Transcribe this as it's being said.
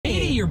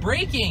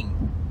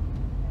braking.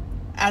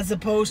 As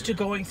opposed to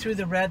going through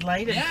the red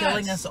light and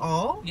killing us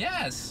all?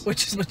 Yes.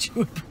 Which is what you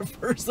would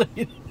prefer, so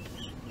you didn't have to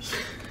do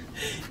it.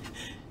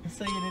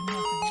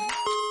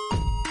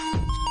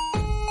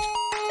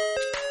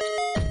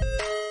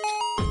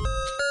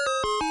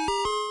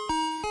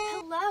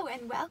 Hello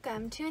and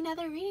welcome to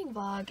another reading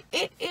vlog.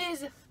 It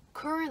is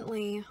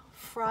currently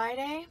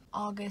Friday,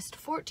 August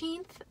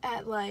 14th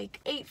at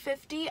like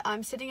 8:50.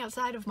 I'm sitting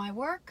outside of my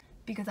work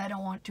because I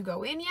don't want to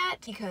go in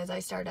yet because I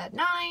start at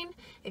 9.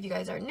 If you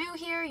guys are new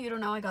here, you don't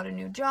know I got a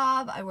new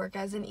job. I work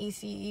as an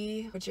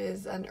ECE, which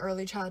is an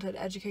early childhood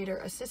educator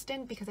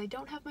assistant, because I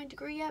don't have my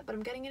degree yet, but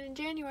I'm getting it in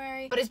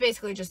January. But it's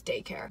basically just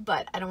daycare.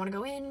 But I don't want to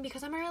go in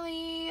because I'm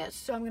early,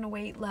 so I'm gonna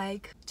wait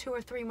like 2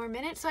 or 3 more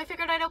minutes. So I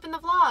figured I'd open the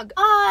vlog.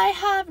 I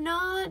have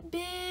not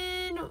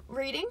been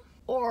reading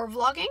or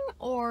vlogging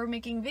or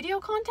making video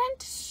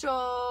content,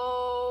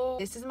 so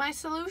this is my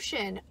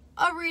solution.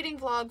 A reading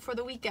vlog for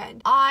the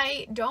weekend.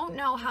 I don't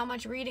know how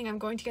much reading I'm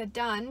going to get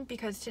done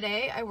because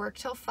today I work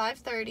till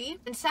 5:30,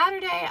 and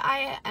Saturday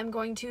I am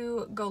going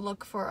to go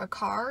look for a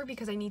car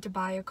because I need to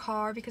buy a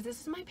car because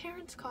this is my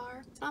parents'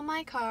 car. It's not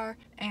my car,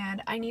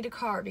 and I need a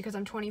car because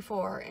I'm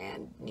 24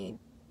 and need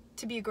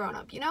to be a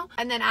grown-up, you know?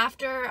 And then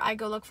after I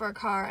go look for a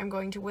car, I'm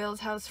going to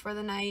Will's house for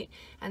the night,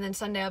 and then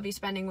Sunday I'll be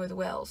spending with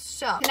Will.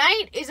 So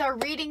tonight is our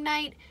reading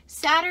night.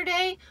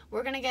 Saturday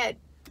we're gonna get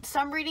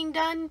some reading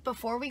done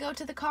before we go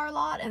to the car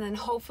lot, and then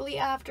hopefully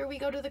after we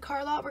go to the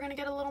car lot we're gonna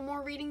get a little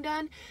more reading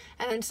done,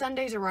 and then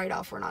Sunday's a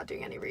write-off. We're not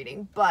doing any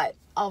reading, but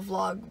I'll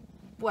vlog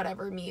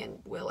whatever me and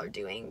Will are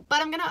doing. But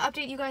I'm gonna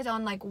update you guys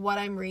on like what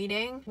I'm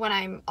reading when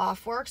I'm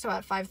off work. So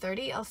at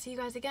 5:30 I'll see you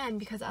guys again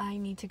because I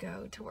need to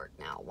go to work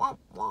now. Womp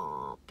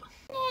womp.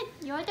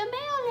 You're the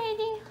mail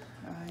lady.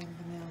 I'm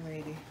the mail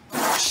lady.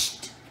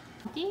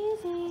 What is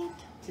it?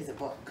 It's a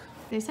book.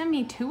 They sent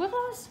me 2 of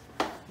those?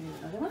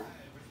 Another one?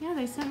 Yeah,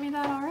 they sent me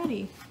that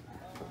already.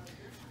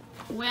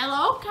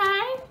 Well,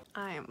 okay.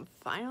 I am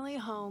finally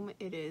home.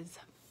 It is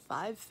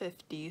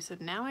 5:50, so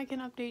now I can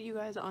update you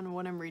guys on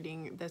what I'm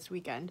reading this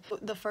weekend.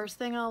 The first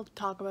thing I'll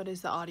talk about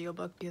is the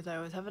audiobook, because I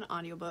always have an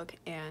audiobook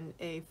and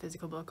a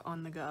physical book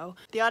on the go.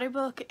 The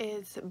audiobook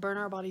is Burn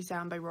Our Bodies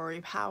Down by Rory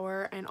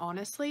Power, and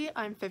honestly,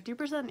 I'm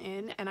 50%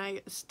 in and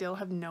I still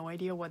have no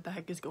idea what the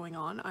heck is going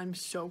on. I'm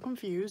so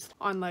confused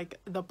on like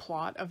the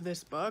plot of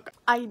this book.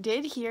 I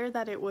did hear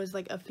that it was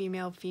like a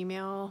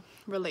female-female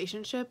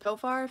relationship. So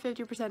far,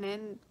 50%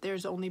 in,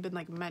 there's only been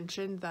like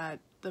mentioned that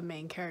the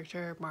main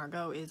character,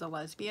 Margot, is a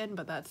lesbian,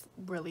 but that's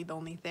really the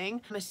only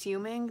thing. I'm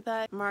assuming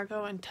that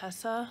Margot and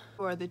Tessa,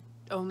 who are the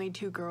only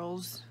 2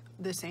 girls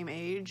the same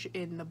age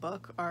in the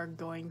book, are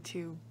going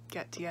to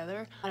get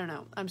together. I don't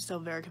know. I'm still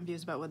very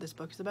confused about what this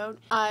book is about.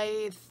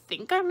 I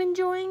think I'm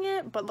enjoying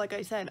it, but like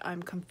I said,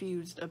 I'm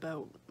confused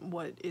about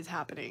what is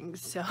happening,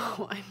 so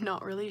I'm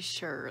not really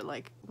sure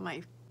like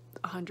my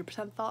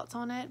 100% thoughts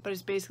on it. But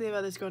it's basically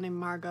about this girl named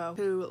Margot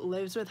who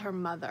lives with her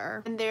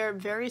mother, and they're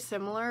very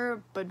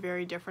similar but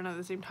very different at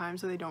the same time,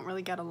 so they don't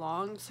really get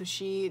along. So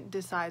she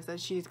decides that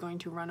she's going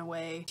to run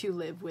away to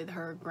live with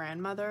her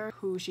grandmother,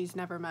 who she's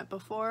never met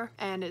before,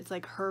 and it's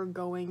like her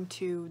going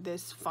to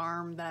this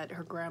farm that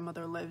her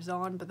grandmother lives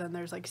on, but then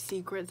there's like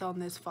secrets on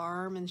this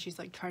farm, and she's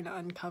like trying to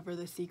uncover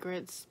the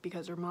secrets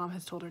because her mom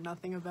has told her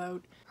nothing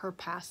about her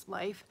past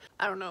life.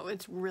 I don't know,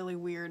 it's really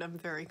weird. I'm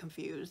very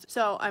confused.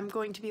 So I'm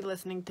going to be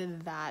listening to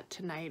that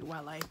tonight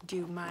while I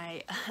do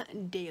my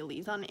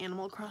dailies on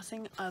Animal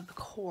Crossing, of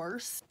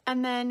course.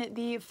 And then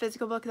the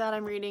physical book that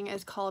I'm reading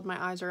is called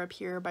My Eyes Are Up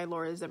Here by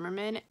Laura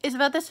Zimmerman. It's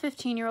about this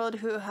 15-year-old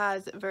who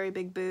has very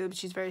big boobs.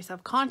 She's very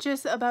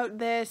self-conscious about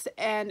this,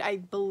 and I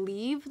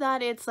believe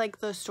that it's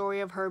like the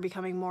story of her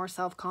becoming more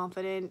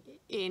self-confident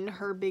in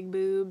her big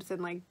boobs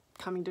and like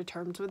coming to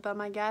terms with them,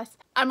 I guess.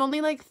 I'm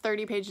only like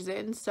 30 pages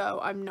in,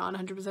 so I'm not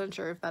 100%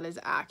 sure if that is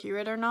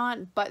accurate or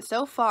not, but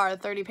so far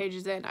 30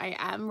 pages in, I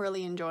am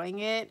really enjoying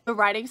it. The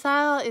writing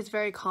style is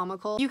very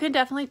comical. You can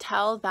definitely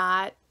tell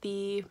that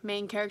the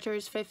main character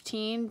is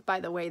 15 by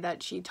the way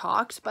that she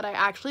talks, but I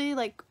actually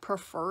like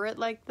prefer it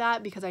like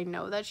that because I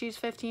know that she's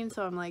 15,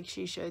 so I'm like,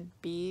 she should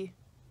be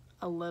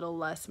a little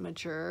less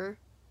mature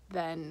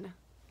than,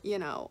 you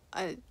know,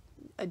 an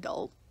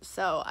adult.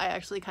 So I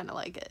actually kind of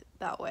like it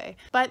that way.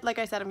 But like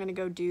I said, I'm gonna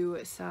go do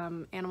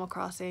some Animal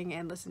Crossing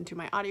and listen to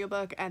my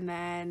audiobook, and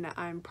then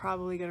I'm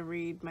probably gonna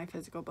read my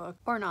physical book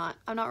or not.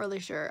 I'm not really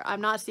sure.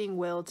 I'm not seeing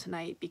Will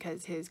tonight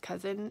because his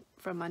cousin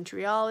from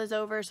Montreal is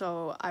over,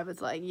 so I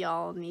was like,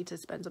 y'all need to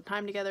spend some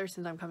time together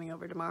since I'm coming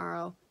over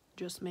tomorrow.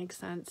 Just makes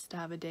sense to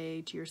have a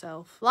day to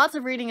yourself. Lots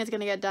of reading is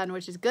gonna get done,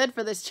 which is good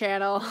for this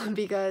channel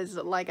because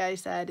like I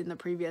said in the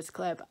previous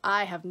clip,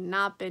 I have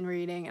not been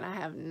reading and I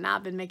have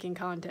not been making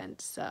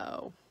content,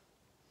 so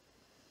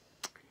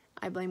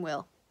I blame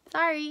Will.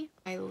 Sorry.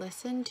 I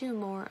listened to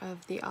more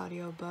of the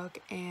audiobook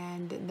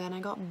and then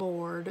I got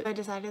bored. I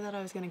decided that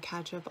I was going to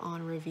catch up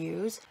on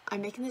reviews.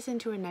 I'm making this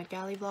into a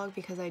NetGalley vlog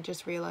because I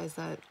just realized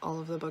that all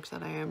of the books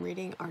that I am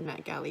reading are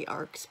NetGalley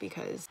arcs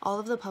because all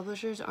of the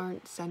publishers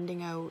aren't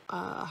sending out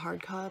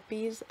hard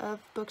copies of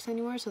books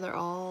anymore, so they're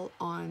all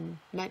on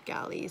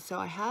NetGalley. So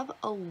I have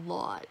a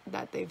lot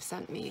that they've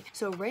sent me.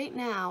 So right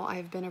now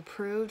I've been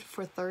approved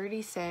for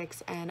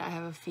 36 and I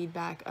have a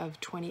feedback of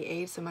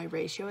 28, so my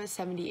ratio is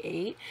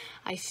 78.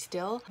 I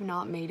still have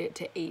not made it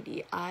to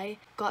 80. I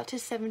got to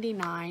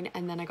 79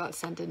 and then I got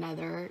sent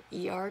another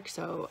e-arc,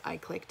 so I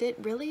clicked it.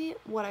 Really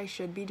what I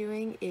should be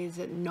doing is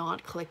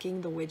not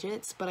clicking the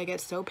widgets, but I get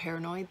so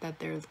paranoid that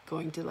they're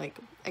going to like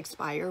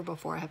expire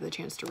before I have the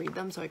chance to read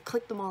them, so I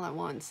clicked them all at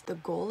once. The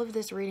goal of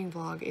this reading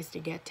vlog is to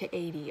get to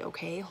 80,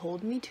 okay?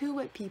 Hold me to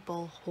it,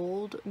 people.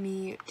 Hold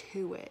me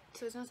to it.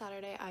 So it's now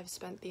Saturday. I've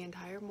spent the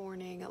entire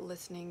morning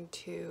listening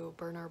to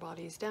Burn Our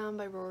Bodies Down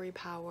by Rory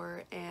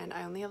Power, and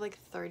I only have like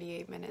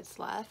 38 minutes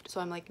left, so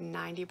I'm like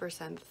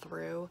 90%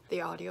 through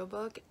the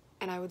audiobook.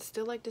 And I would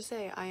still like to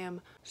say I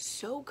am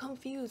so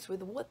confused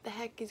with what the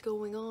heck is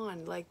going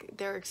on. Like,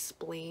 they're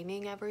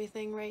explaining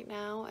everything right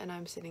now and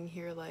I'm sitting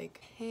here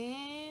like,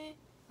 eh?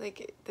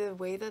 Like, the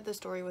way that the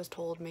story was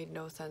told made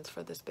no sense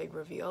for this big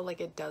reveal. Like,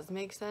 it does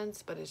make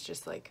sense, but it's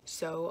just like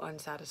so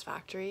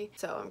unsatisfactory.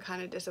 So I'm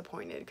kind of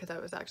disappointed because I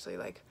was actually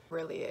like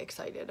really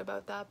excited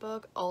about that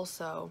book.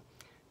 Also,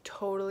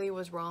 totally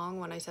was wrong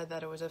when I said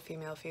that it was a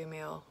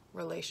female-female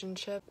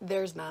relationship.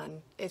 There's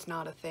none. It's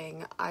not a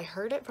thing. I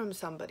heard it from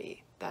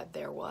somebody that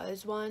there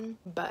was one,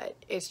 but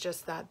it's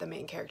just that the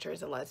main character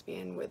is a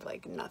lesbian with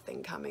like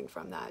nothing coming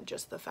from that,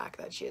 just the fact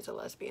that she is a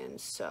lesbian.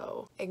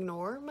 So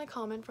ignore my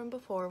comment from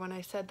before when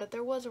I said that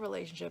there was a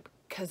relationship,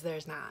 because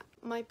there's not.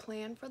 My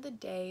plan for the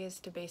day is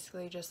to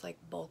basically just like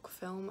bulk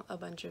film a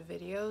bunch of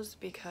videos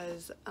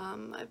because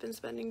I've been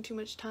spending too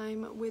much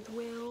time with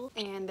Will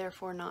and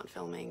therefore not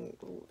filming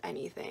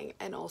anything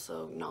and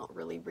also not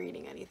really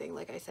reading anything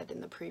like I said in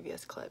the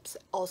previous clips.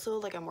 Also,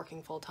 like, I'm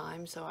working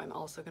full-time, so I'm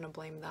also gonna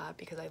blame that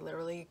because I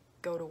literally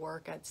go to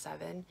work at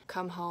 7,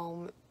 come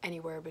home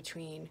anywhere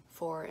between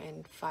 4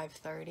 and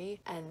 5:30,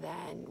 and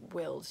then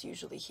Will's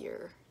usually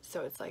here,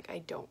 so it's like I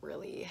don't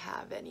really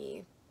have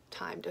any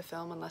time to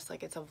film unless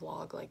like it's a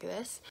vlog like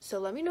this. So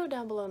let me know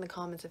down below in the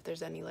comments if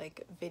there's any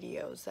like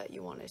videos that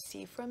you want to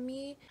see from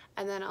me,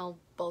 and then I'll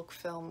bulk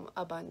film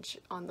a bunch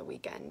on the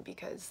weekend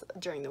because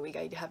during the week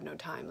I have no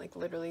time. Like,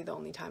 literally the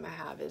only time I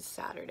have is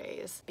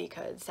Saturdays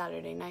because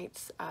Saturday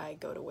nights I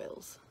go to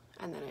Will's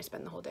and then I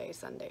spend the whole day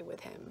Sunday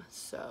with him.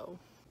 So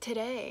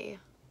today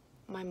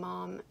my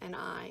mom and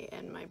I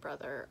and my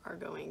brother are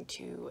going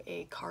to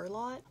a car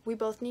lot. We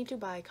both need to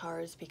buy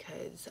cars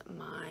because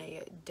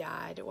my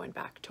dad went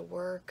back to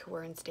work.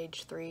 We're in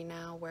stage 3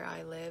 now where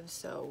I live,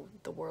 so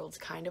the world's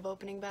kind of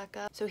opening back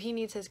up. So he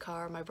needs his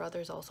car. My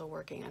brother's also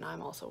working and I'm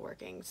also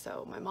working.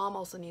 So my mom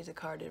also needs a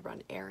car to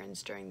run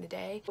errands during the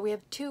day. We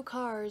have 2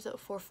 cars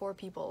for 4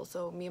 people.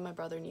 So me and my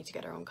brother need to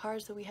get our own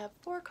cars. So we have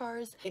 4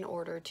 cars in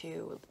order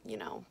to, you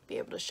know, be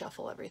able to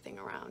shuffle everything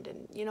around.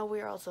 And, you know,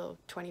 we are also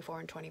 24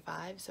 and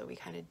 25, so we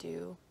kind of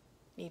do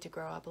need to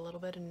grow up a little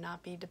bit and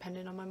not be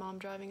dependent on my mom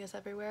driving us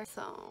everywhere.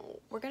 So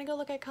we're gonna go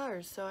look at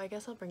cars, so I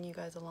guess I'll bring you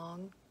guys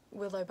along.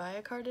 Will I buy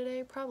a car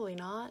today? Probably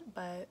not,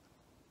 but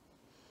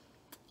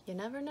you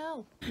never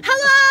know.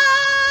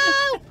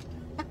 Hello!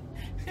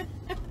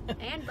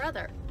 And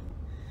brother.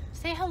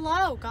 Say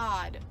hello,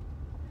 God.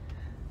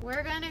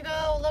 We're gonna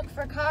go look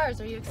for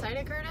cars. Are you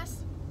excited,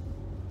 Curtis?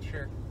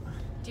 Sure.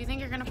 Do you think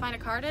you're gonna find a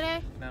car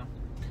today? No.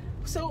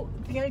 So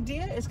the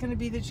idea is going to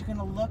be that you're going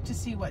to look to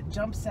see what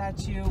jumps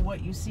at you,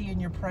 what you see in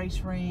your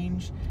price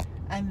range,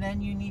 and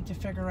then you need to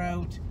figure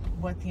out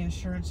what the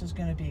insurance is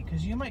going to be,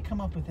 because you might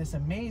come up with this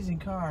amazing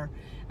car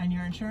and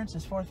your insurance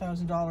is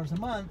 $4,000 a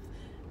month,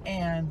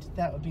 and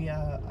that would be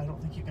I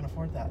don't think you can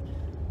afford that.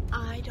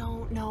 I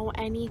don't know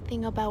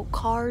anything about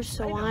cars,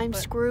 so I'm but-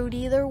 screwed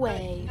either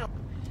way. But,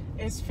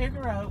 is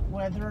figure out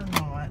whether or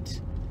not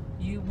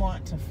you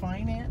want to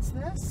finance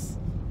this,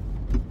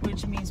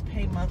 which means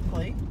pay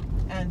monthly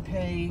and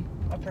pay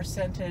a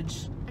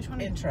percentage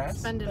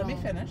interest. Let me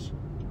finish.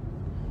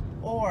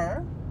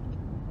 Or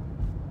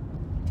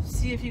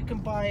see if you can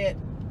buy it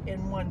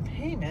in one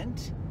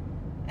payment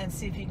and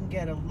see if you can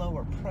get a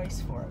lower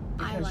price for it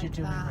because you're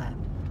doing that.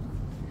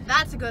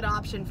 That's a good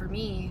option for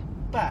me.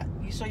 But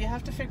so you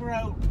have to figure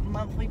out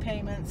monthly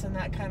payments and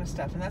that kind of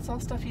stuff, and that's all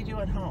stuff you do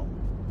at home,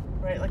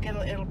 right? Like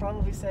it'll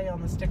probably say on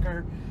the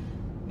sticker,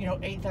 you know,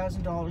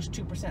 $8,000,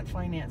 2%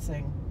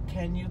 financing.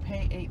 Can you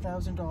pay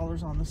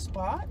 $8,000 on the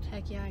spot?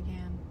 Heck yeah, I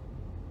can.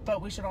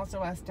 But we should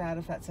also ask Dad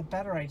if that's a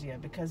better idea,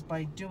 because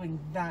by doing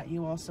that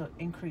you also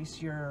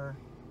increase your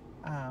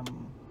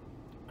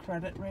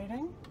credit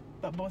rating.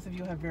 But both of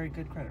you have very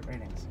good credit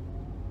ratings.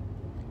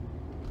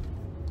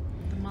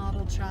 The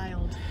model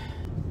child.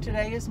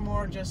 Today is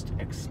more just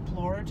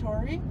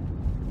exploratory.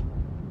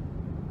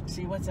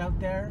 See what's out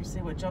there,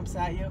 see what jumps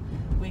at you.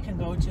 We can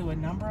go to a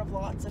number of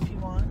lots if you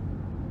want.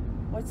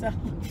 What's that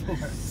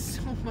for?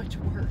 So much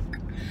work.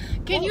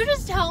 Can you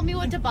just tell me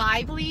what to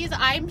buy, please?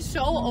 I'm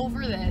so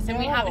over this, and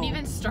we haven't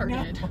even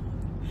started. No.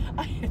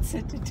 I had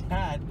said to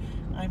Dad,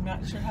 I'm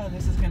not sure how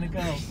this is going to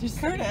go.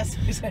 Curtis,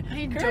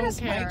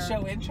 Curtis might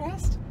show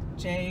interest.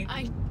 Jay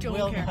I don't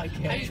will care. not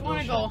care. I just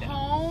want to go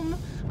home.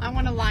 I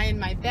want to lie in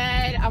my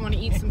bed. I want to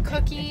eat some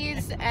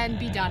cookies and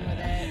be done with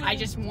it. I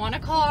just want a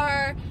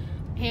car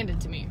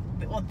handed to me.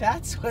 Well,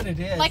 that's what it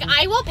is. Like,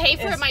 I will pay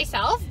for it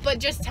myself, but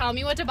just tell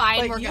me what to buy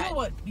and we're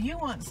good. You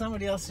want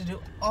somebody else to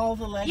do all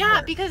the legwork.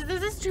 Yeah, because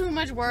this is too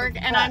much work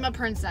and I'm a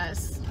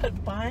princess.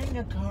 But buying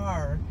a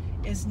car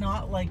is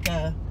not like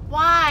a...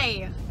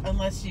 Why?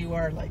 Unless you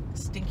are like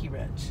stinky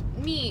rich.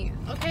 Me.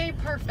 Okay,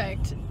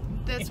 perfect.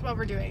 That's what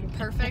we're doing.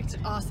 Perfect.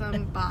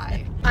 Awesome.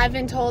 Bye. I've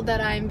been told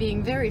that I'm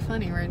being very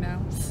funny right now,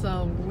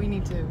 so we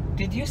need to...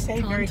 Did you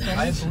say very funny?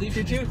 I believe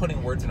you're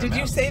putting words in her mouth. Did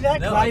you say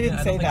that? No, I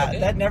didn't say that.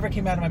 That never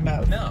came out of my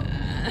mouth. No.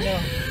 No.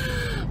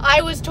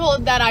 I was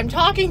told that I'm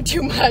talking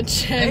too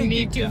much and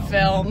need to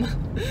film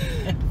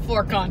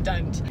for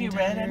content. Have you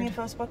read any of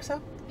those books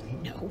though?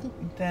 No.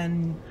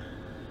 Then...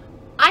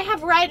 I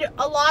have read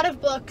a lot of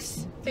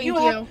books. Thank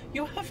you.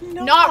 You have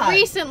not. Not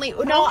recently.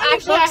 No,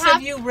 actually, I have.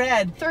 Have you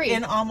read 3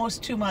 in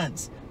almost 2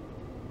 months?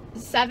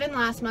 7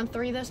 last month,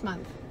 3 this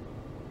month.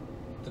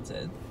 That's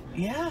it.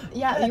 Yeah.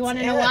 Yeah. You want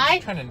to know why?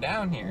 Turning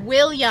down here.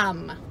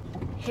 William,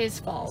 his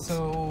fault.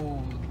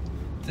 So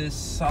this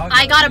saga.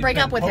 I gotta break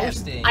up with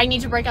him. I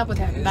need to break up with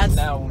him. That's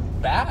now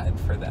bad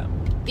for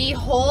them. The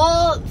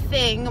whole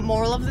thing.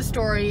 Moral of the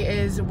story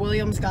is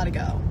William's gotta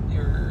go.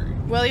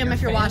 William,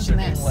 if you're watching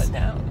this. Being let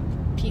down.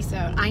 Peace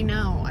out. I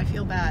know. I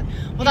feel bad.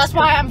 Well, that's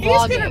why I'm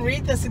vlogging. He's gonna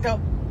read this and go,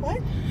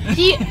 what?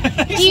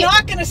 He's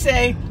not gonna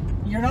say,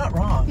 you're not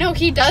wrong. No,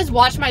 he does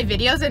watch my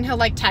videos and he'll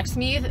like text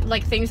me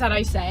like things that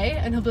I say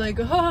and he'll be like,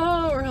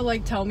 oh, or he'll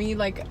like tell me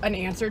like an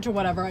answer to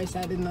whatever I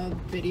said in the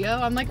video.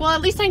 I'm like, well,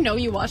 at least I know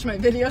you watch my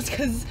videos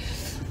because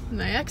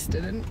my ex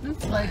didn't.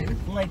 It's fine.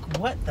 Like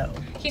what though?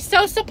 He's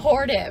so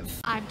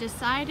supportive. I've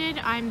decided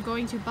I'm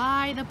going to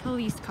buy the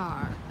police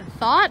car.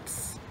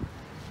 Thoughts?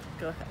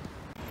 Go ahead.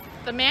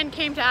 The man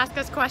came to ask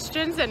us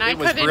questions and it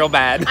was real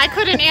bad. I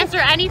couldn't answer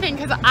anything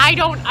because I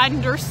don't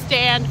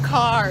understand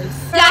cars.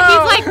 Yeah,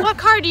 he's like, what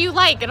car do you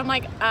like? And I'm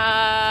like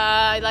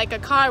a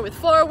car with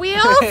 4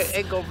 wheels.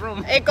 It go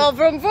vroom. It go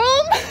vroom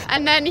vroom.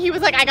 And then he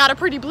was like, I got a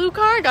pretty blue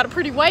car, I got a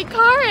pretty white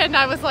car. And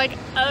I was like,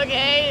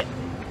 okay,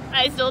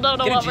 I still don't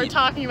know what we're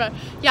talking about.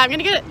 Yeah, I'm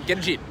gonna get it. Get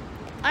a Jeep.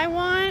 I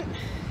want,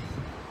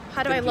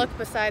 how do I look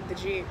beside the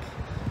Jeep?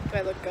 Do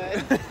I look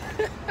good?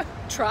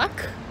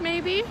 Truck,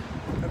 maybe?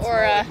 That's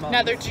or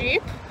another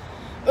Jeep.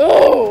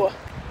 Ooh!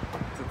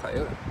 It's a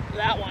Toyota.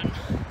 That one.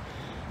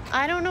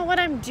 I don't know what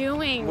I'm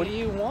doing. What do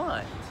you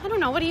want? I don't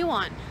know. What do you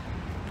want?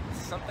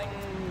 Something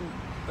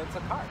that's a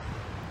car.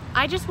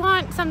 I just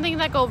want something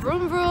that go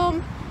vroom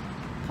vroom,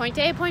 point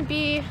A, point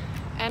B,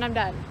 and I'm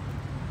done.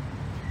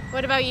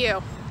 What about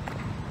you?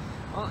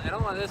 Well, I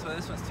don't want this one.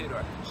 This one's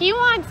 2-door. He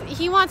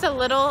wants a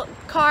little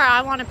car.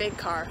 I want a big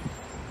car.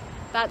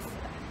 That's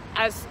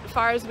as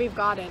far as we've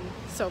gotten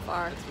so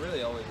far. That's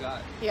really all we've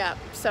got. Yeah,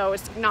 so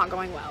it's not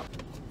going well.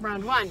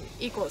 Round 1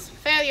 equals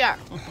failure.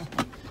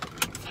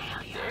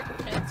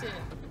 Failure.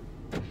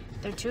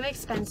 They're too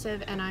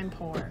expensive and I'm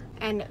poor.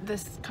 And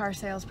this car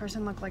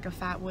salesperson looked like a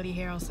fat Woody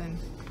Harrelson.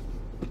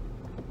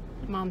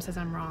 Mom says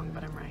I'm wrong,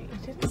 but I'm right. I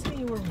didn't say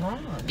you were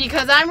wrong.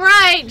 Because I'm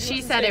right.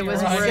 She said it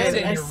was rude. I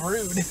said you're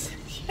rude.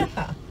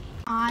 Yeah.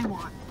 I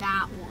want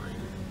that one.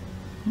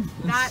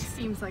 That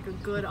seems like a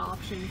good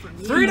option for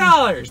me.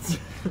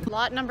 $3.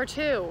 Lot number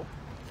 2.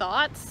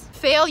 Thoughts?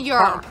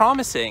 Failure.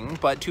 Promising,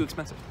 but too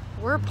expensive.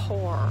 We're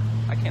poor.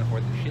 I can't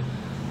afford this shit.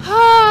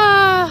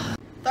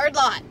 3rd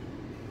lot.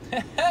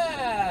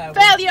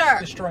 Failure.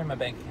 Destroying my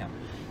bank account.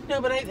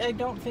 No, but I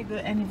don't think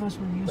that any of those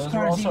were used Those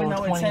cars, are even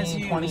also though it says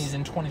 2020s used.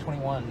 and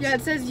 2021s. Yeah,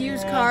 it says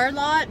used car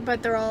lot,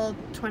 but they're all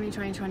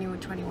 2020, 21,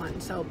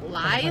 21. So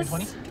lies.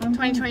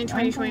 2020,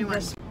 2021.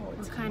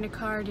 What kind of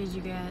car did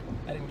you get?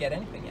 I didn't get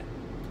anything yet.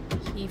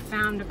 He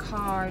found a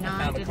car, and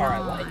I did car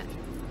not. I like.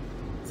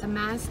 It's a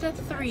Mazda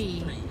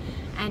 3.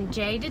 And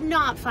Jay did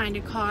not find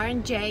a car,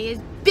 and Jay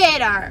is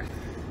bitter.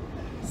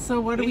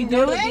 So what are we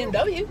Go to doing?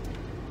 BMW.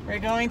 We're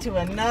going to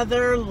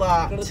another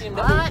lot. Go to BMW.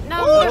 Lot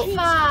number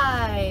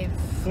 5.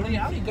 Go to the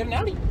Audi. Go to an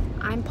Audi.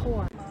 I'm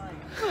poor.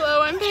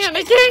 Hello, I'm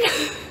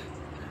panicking.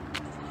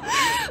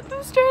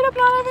 I'm straight up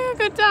not having a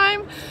good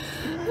time.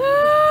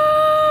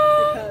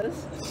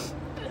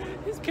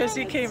 Because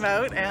he came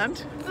out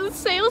and... The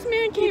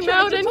salesman came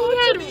out and he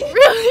had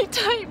really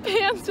tight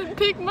pants and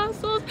big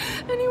muscles,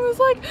 and he was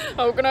like,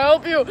 how can I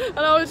help you? And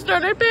I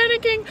started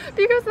panicking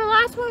because the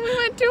last one we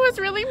went to was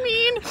really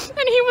mean, and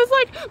he was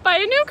like, buy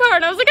a new car,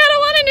 and I was like, I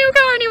don't want a new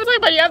car, and he was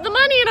like, but you have the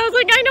money, and I was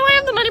like, I know I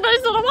have the money, but I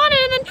still don't want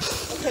it, and then...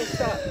 Okay,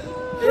 stop.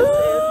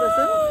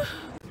 Listen.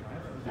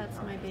 That's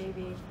my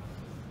baby.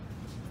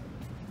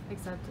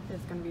 Except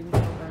it's gonna be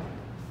silver.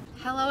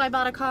 Hello, I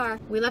bought a car.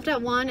 We left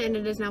at 1 and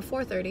it is now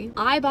 4:30.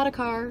 I bought a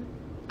car.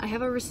 I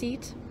have a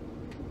receipt,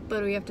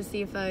 but we have to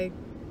see if I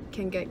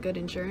can get good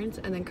insurance.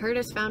 And then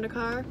Curtis found a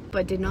car,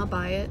 but did not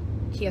buy it.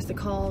 He has to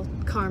call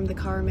the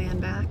car man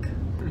back.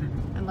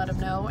 let him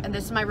know. And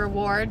this is my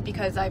reward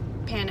because I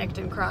panicked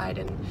and cried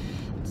and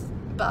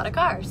bought a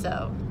car,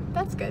 so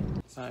that's good.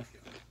 Hi.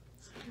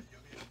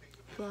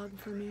 Vlog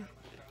for me.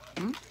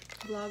 Hmm?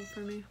 Vlog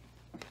for me.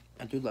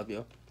 I do love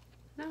you.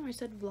 No, I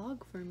said vlog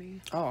for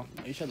me. Oh,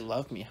 you said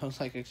love me. I was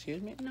like, excuse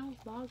me? No,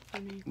 vlog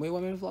for me. What do you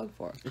want me to vlog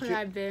for? Could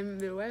I been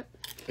do it?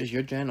 It's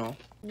your channel.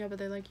 Yeah, but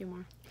they like you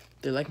more.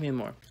 They like me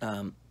more.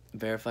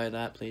 Verify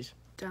that, please.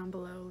 Down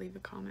below, leave a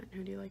comment.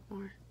 Who do you like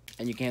more?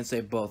 And you can't say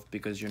both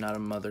because you're not a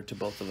mother to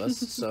both of us.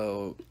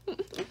 So,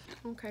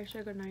 Okay,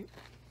 say goodnight.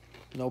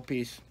 no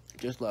peace.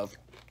 Just love.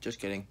 Just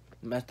kidding.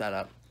 Mess that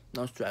up.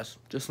 No stress.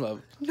 Just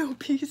love. No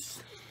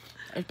peace.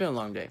 It's been a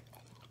long day.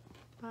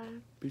 Bye.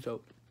 Peace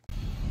out.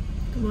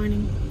 Good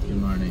morning.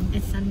 Good morning.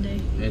 It's Sunday.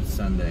 It's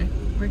Sunday.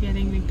 We're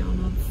getting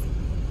McDonald's.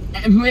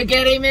 And we're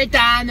getting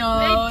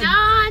McDonald's!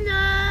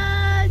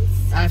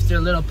 McDonald's! After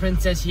little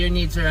princess here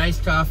needs her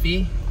iced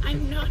coffee.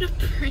 I'm not a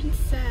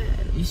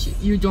princess.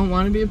 You don't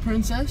want to be a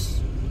princess?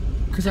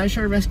 Because I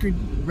sure rescued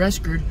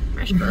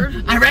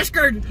I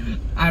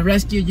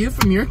rescued you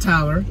from your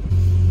tower.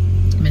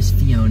 Miss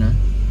Fiona.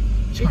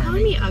 You're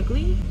calling me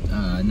ugly?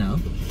 No.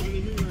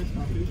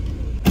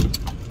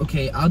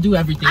 Okay, I'll do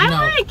everything. I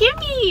want it, give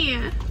me!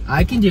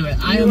 I can do it.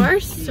 You are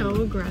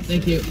so aggressive.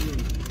 Thank you.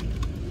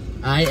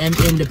 I am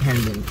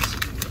independent.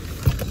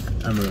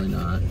 I'm really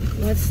not.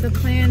 What's the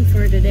plan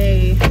for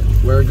today?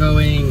 We're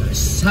going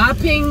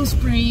shopping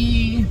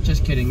spree.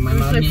 Just kidding. My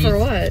mom needs, for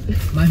what?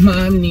 My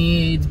mom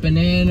needs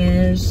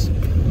bananas.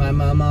 My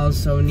mom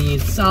also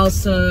needs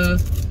salsa.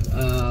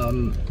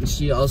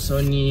 She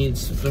also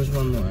needs, there's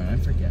one more, I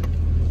forget.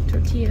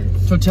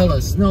 Tortillas.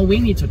 Tortillas. No, we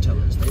need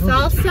tortillas.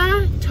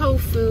 Salsa,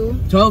 tofu.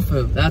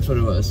 Tofu, that's what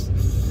it was.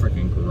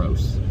 Freaking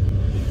gross.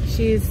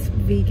 She's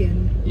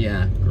vegan.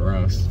 Yeah,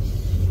 gross.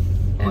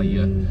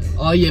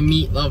 All you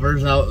meat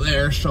lovers out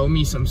there, show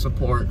me some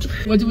support.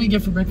 What did we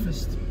get for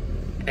breakfast?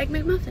 Egg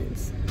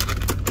McMuffins.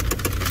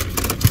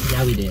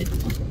 Yeah, we did.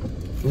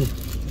 Ooh.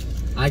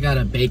 I got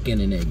a bacon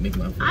and egg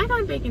McMuffin. I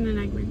got bacon and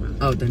egg McMuffins.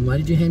 Oh, then why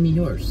did you hand me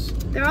yours?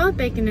 They're all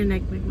bacon and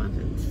egg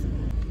McMuffins.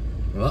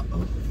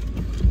 Uh-oh.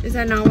 Is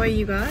that not what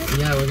you got?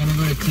 Yeah, we're gonna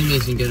go to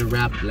Timmy's and get a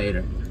wrap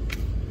later.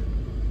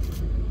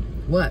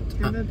 What? Do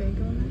you have a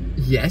bagel on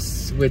it?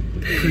 Yes, with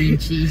cream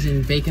cheese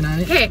and bacon on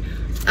it. Okay,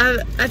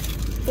 a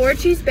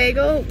 4-cheese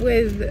bagel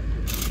with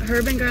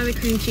herb and garlic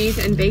cream cheese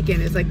and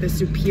bacon is like the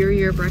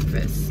superior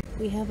breakfast.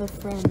 We have a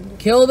friend.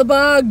 Kill the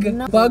bug!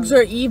 No. Bugs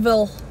are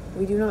evil.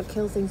 We do not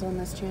kill things on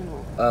this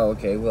channel. Oh,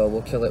 okay. Well,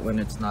 we'll kill it when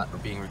it's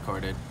not being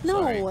recorded.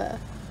 No. Sorry.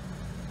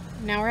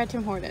 Now we're at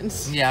Tim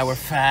Hortons. Yeah, we're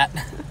fat.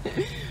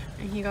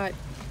 And he got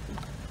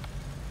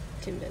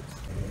Timbits.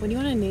 What do you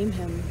want to name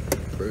him?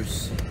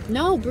 Bruce.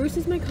 No, Bruce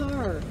is my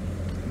car.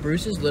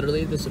 Bruce is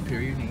literally the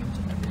superior name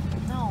to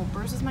everything. No,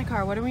 Bruce is my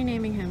car. What are we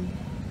naming him?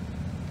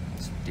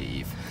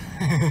 Steve.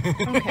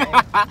 Okay.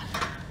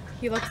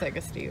 He looks like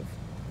a Steve.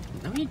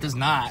 No, he does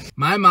not.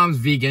 My mom's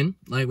vegan,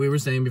 like we were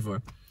saying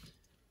before.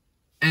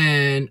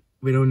 And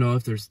we don't know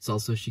if there's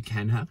salsa she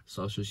can have,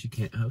 salsa she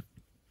can't have.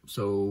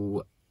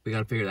 So we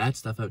gotta figure that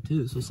stuff out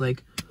too. So it's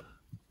like,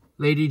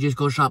 lady, just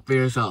go shop for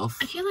yourself.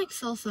 I feel like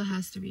salsa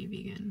has to be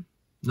vegan.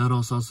 Not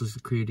all salsas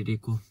are created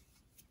equal.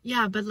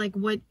 Yeah, but like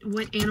what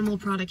animal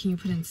product can you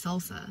put in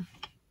salsa?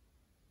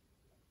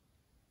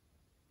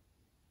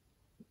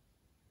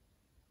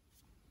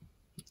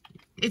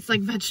 It's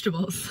like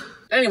vegetables.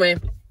 Anyway.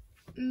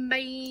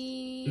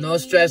 Bye. No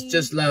stress,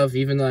 just love,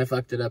 even though I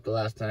fucked it up the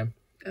last time.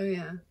 Oh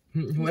yeah.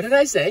 What did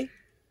I say?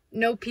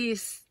 No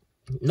peace.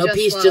 No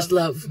peace, just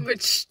love.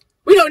 Which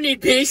we don't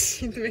need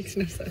peace. it makes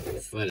no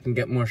sense. But I can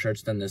get more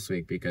shirts done this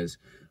week because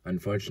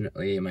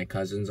unfortunately my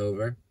cousin's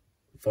over.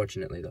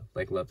 Fortunately though,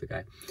 like love the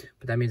guy.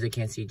 But that means I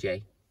can't see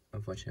Jay,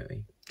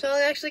 unfortunately. So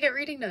I'll actually get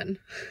reading done.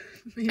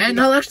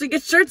 And I'll actually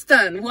get shirts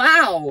done.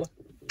 Wow.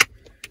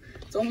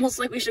 It's almost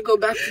like we should go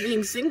back to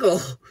being single.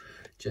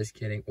 Just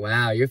kidding.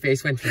 Wow, your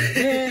face went from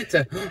there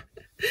to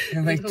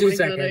in like 2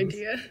 seconds.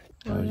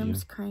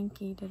 William's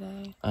cranky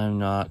today. I'm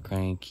not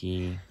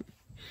cranky.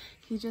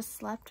 He just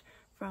slept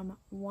from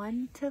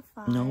 1 to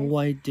 5. No,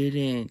 I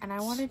didn't. And I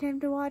wanted him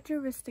to watch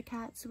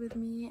Aristocats with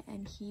me,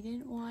 and he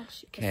didn't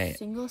watch a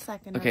single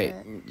second of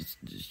it.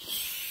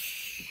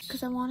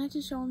 Because I wanted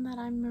to show him that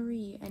I'm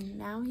Marie, and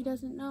now he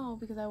doesn't know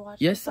because I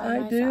watched it by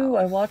myself. do.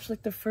 I watched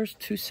like the first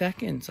 2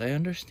 seconds. I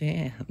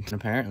understand. And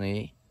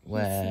apparently,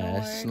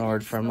 I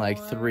snored from like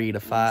 3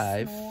 to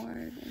 5.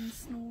 Snored and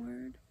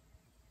snored.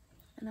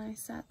 And I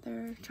sat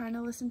there trying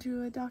to listen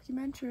to a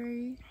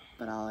documentary,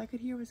 but all I could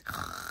hear was...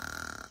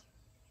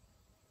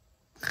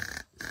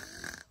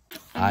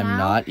 I'm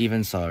not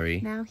even sorry.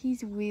 Now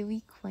he's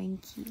really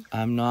cranky.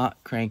 I'm not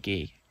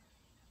cranky.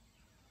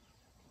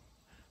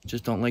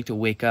 Just don't like to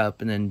wake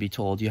up and then be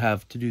told you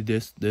have to do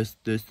this, this,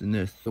 this, and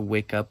this. To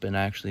wake up and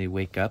actually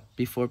wake up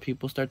before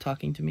people start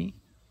talking to me.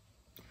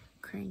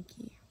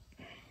 Cranky.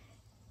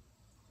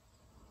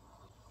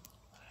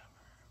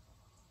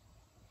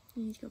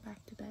 You need to go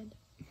back to bed.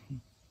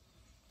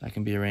 That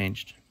can be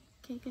arranged.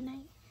 Okay, good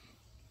night.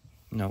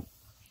 No.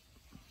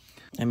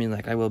 I mean,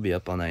 like, I will be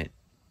up all night.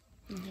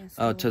 Yes,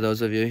 Oh, to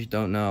those of you who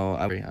don't know,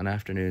 I'm on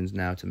afternoons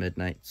now to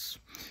midnights.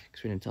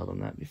 Because we didn't tell them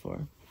that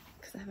before.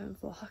 Because I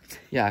haven't vlogged.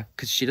 Yeah,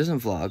 because she doesn't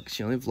vlog.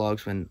 She only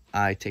vlogs when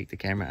I take the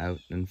camera out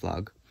and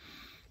vlog.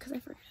 Because I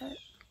forget.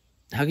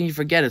 How can you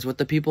forget? It's what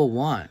the people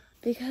want.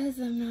 Because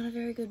I'm not a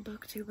very good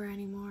booktuber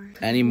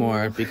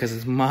anymore. Because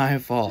it's my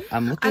fault.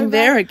 I'm looking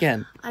there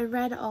again. I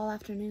read all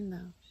afternoon,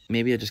 though.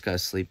 Maybe I just gotta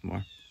sleep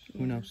more. Yeah.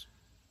 Who knows?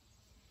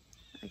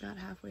 I got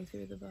halfway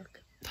through the book.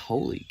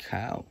 Holy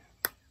cow.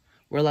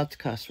 We're allowed to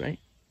cuss, right?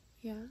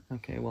 Yeah.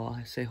 Okay, well,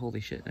 I say holy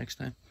shit next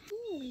time.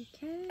 Holy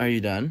cow. Are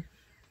you done?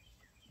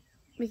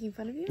 Making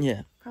fun of you?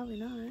 Yeah. Probably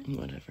not.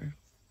 Whatever.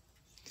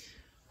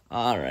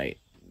 Alright.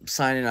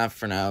 Signing off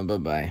for now.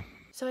 Bye-bye.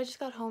 So I just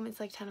got home. It's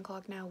like 10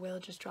 o'clock now. Will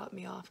just dropped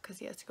me off because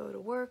he has to go to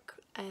work.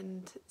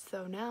 And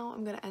so now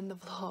I'm going to end the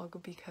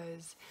vlog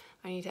because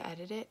I need to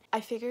edit it.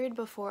 I figured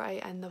before I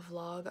end the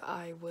vlog,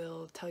 I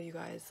will tell you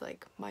guys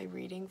like my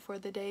reading for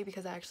the day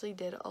because I actually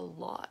did a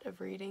lot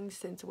of reading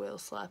since Will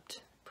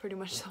slept pretty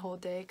much the whole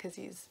day because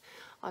he's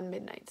on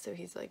midnight, so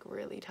he's like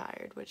really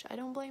tired, which I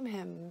don't blame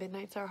him.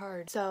 Midnights are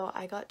hard. So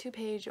I got to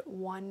page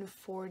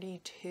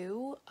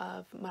 142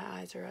 of My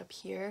Eyes Are Up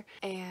Here,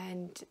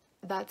 and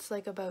that's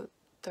like about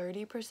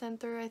 30%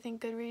 through, I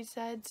think Goodreads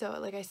said. So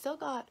like I still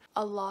got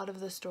a lot of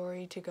the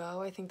story to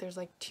go. I think there's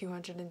like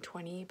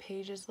 220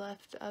 pages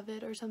left of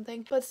it or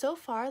something. But so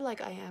far,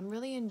 like I am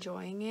really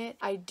enjoying it.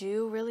 I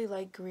do really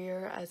like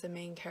Greer as a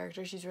main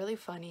character. She's really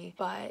funny,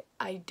 but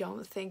I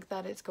don't think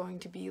that it's going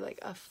to be like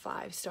a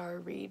 5-star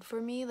read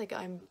for me. Like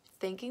I'm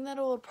thinking that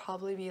it will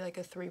probably be like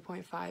a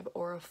 3.5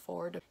 or a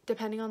 4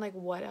 depending on like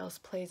what else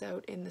plays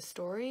out in the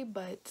story.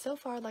 But so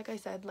far, like I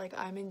said, like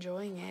I'm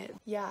enjoying it.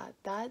 Yeah,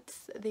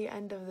 that's the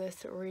end of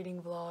this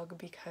reading vlog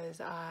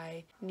because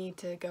I need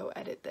to go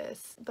edit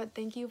this. But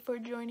thank you for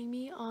joining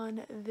me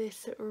on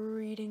this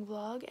reading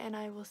vlog, and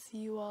I will see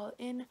you all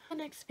in the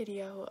next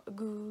video.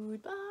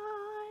 Goodbye.